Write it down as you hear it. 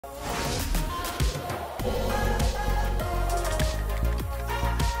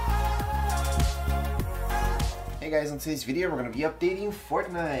Hey guys, in today's video we're going to be updating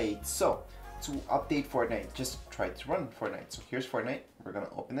Fortnite. So, to update Fortnite, just try to run Fortnite. So here's Fortnite, we're going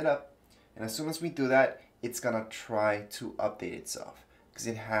to open it up, and as soon as we do that, it's going to try to update itself, because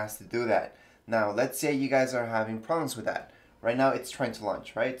it has to do that. Now, let's say you guys are having problems with that. Right now it's trying to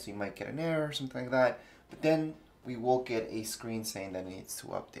launch, right? So you might get an error or something like that, but then we will get a screen saying that it needs to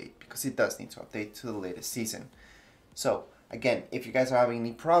update, because it does need to update to the latest season. So, again, if you guys are having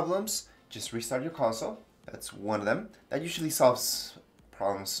any problems, just restart your console. That's one of them. That usually solves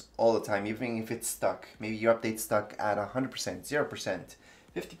problems all the time, even if it's stuck. Maybe your update's stuck at 100%, 0%,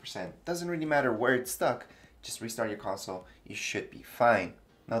 50%. Doesn't really matter where it's stuck. Just restart your console. You should be fine.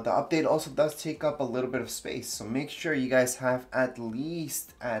 Now, the update also does take up a little bit of space, so make sure you guys have at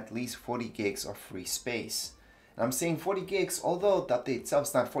least 40 gigs of free space. And I'm saying 40 gigs, although the update itself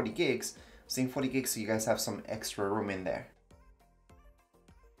is not 40 gigs. I'm saying 40 gigs so you guys have some extra room in there.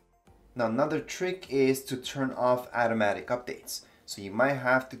 Now, another trick is to turn off automatic updates. So you might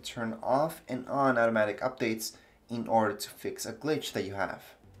have to turn off and on automatic updates in order to fix a glitch that you have.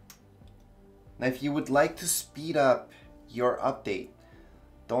 Now, if you would like to speed up your update,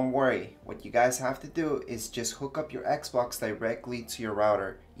 don't worry. What you guys have to do is just hook up your Xbox directly to your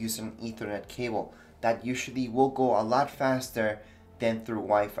router using an Ethernet cable. That usually will go a lot faster than through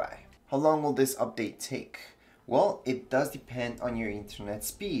Wi-Fi. How long will this update take? Well, it does depend on your internet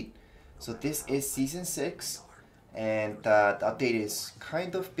speed. So this is Season 6, and the update is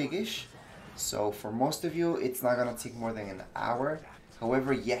kind of biggish. So for most of you, it's not going to take more than an hour.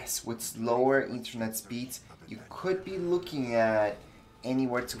 However, yes, with slower internet speeds, you could be looking at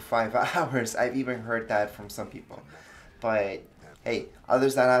anywhere to 5 hours. I've even heard that from some people. But hey,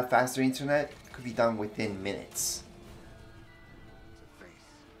 others that have faster internet could be done within minutes.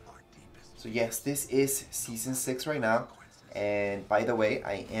 So yes, this is Season 6 right now. And by the way,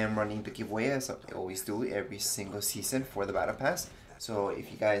 I am running the giveaway as I always do every single season for the Battle Pass. So if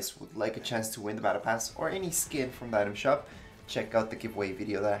you guys would like a chance to win the Battle Pass or any skin from the item shop, check out the giveaway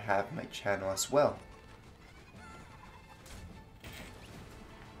video that I have on my channel as well.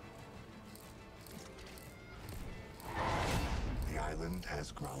 The island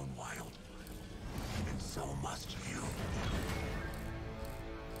has grown wild, and so must you.